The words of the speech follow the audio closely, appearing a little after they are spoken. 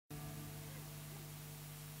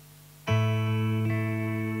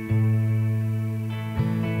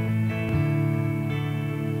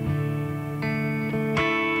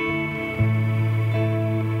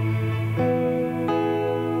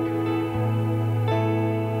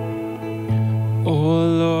O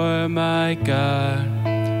Lord my God,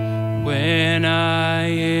 when I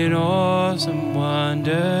in awesome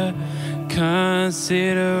wonder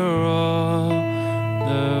consider all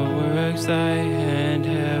the works thy hand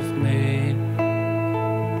have made,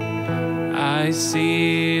 I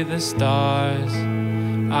see the stars,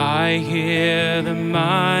 I hear the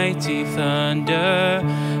mighty thunder,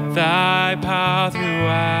 thy power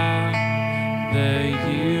throughout the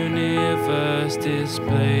universe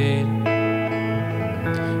displayed.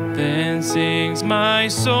 Then sings my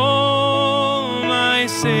soul, my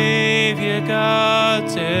Savior God,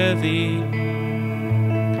 to thee.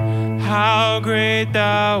 How great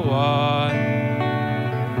thou art,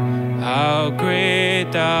 how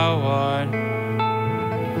great thou art.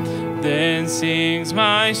 Then sings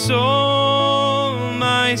my soul,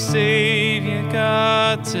 my Savior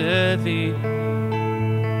God, to thee.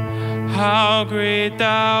 How great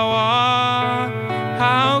thou art,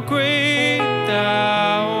 how great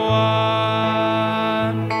thou art.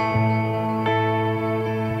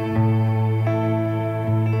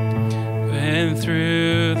 When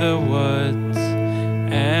through the woods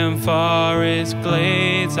and forest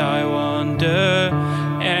glades I wander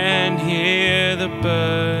and hear the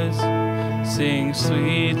birds sing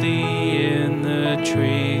sweetly in the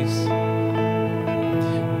trees,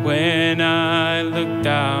 when I look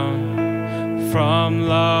down from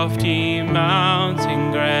lofty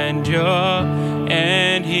mountain grandeur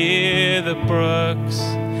and hear the brooks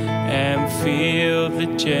and feel the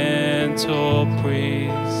gentle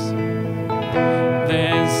breeze,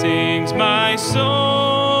 then sings my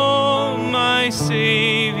soul, my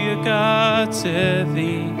Savior God, to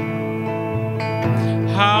thee.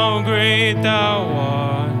 How great thou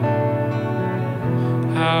art,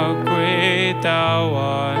 how great thou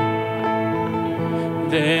art.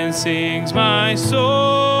 Then sings my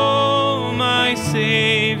soul, my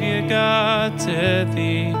Savior God, to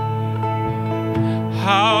thee.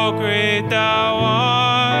 How great thou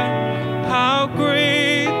art, how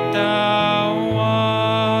great thou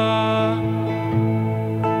art.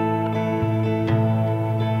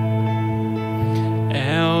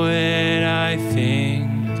 And when I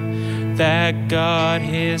think that God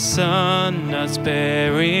his Son not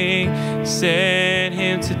sparing sent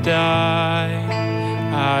him to die,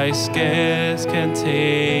 I scarce can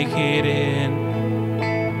take it in,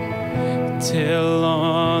 till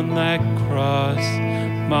on that cross,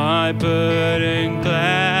 my burden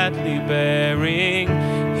gladly bearing,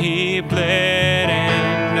 he bled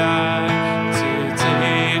and died to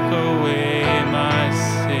take away my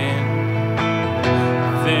sin.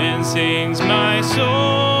 Then sings my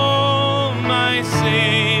soul, my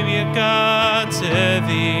Savior God, to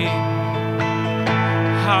thee.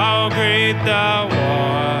 How great thou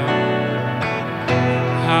art,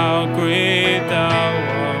 how great thou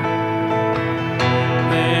art.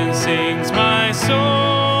 Then sings my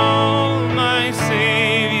soul, my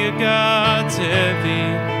Savior God, to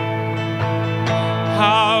thee.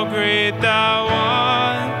 How great thou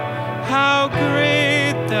art, how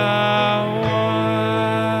great thou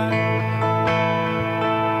art.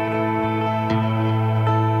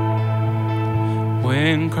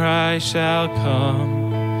 When Christ shall come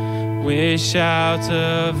with shouts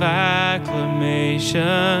of acclamation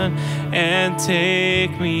and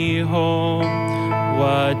take me home,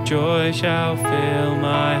 what joy shall fill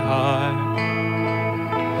my heart.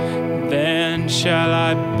 Then shall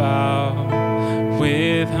I bow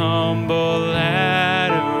with humble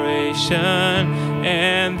adoration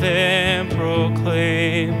and then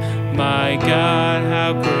proclaim, my God,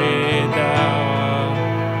 how great thou art.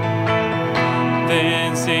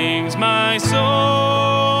 Then sings my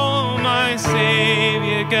soul, my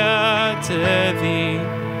Savior God, to thee.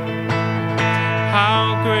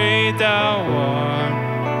 How great thou art,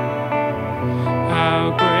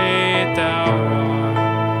 how great thou art.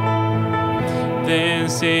 Then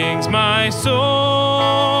sings my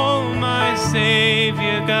soul, my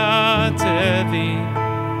Savior God, to thee.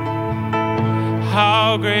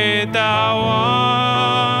 How great thou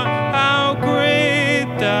art, how great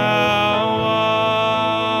thou art.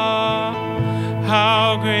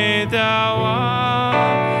 How great thou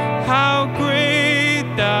art, how great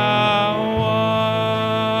thou art.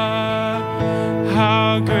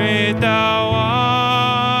 How great thou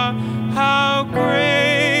art, how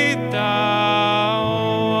great thou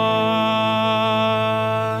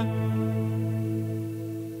art.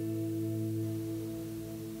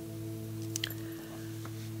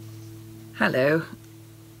 Hello.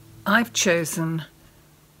 I've chosen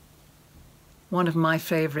one of my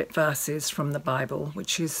favourite verses from the Bible,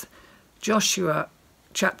 which is Joshua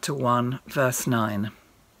chapter 1, verse 9.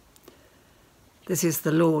 This is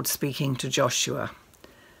the Lord speaking to Joshua.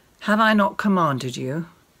 Have I not commanded you?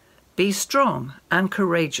 Be strong and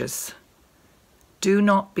courageous. Do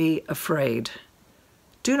not be afraid.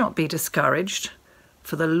 Do not be discouraged,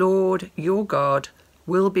 for the Lord your God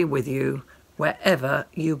will be with you wherever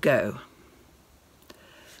you go.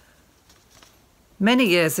 Many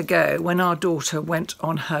years ago, when our daughter went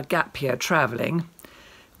on her gap year travelling,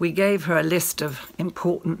 we gave her a list of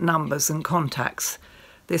important numbers and contacts.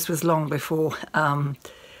 This was long before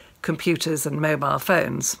computers and mobile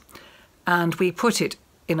phones. And we put it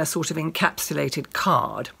in a sort of encapsulated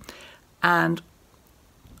card. And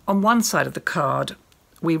on one side of the card,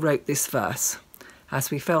 we wrote this verse, as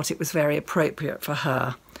we felt it was very appropriate for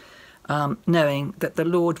her, knowing that the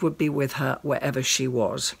Lord would be with her wherever she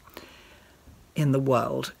was in the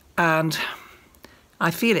world. And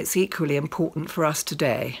I feel it's equally important for us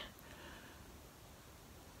today.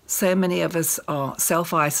 So many of us are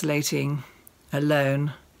self-isolating,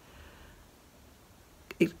 alone.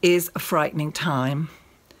 It is a frightening time,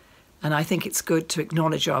 and I think it's good to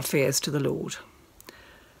acknowledge our fears to the Lord.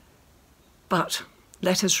 But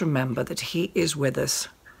let us remember that He is with us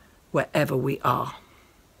wherever we are.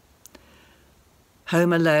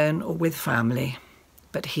 Home alone or with family,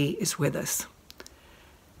 but He is with us.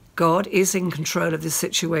 God is in control of this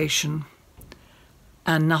situation,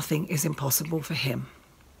 and nothing is impossible for Him.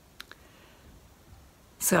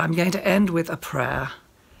 So I'm going to end with a prayer.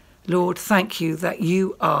 Lord, thank you that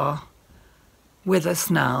you are with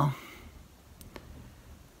us now,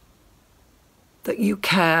 that you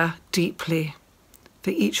care deeply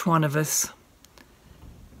for each one of us.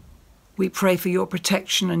 We pray for your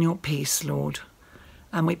protection and your peace, Lord,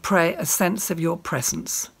 and we pray a sense of your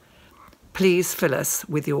presence. Please fill us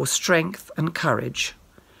with your strength and courage,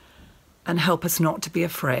 and help us not to be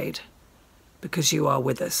afraid, because you are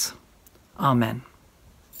with us. Amen.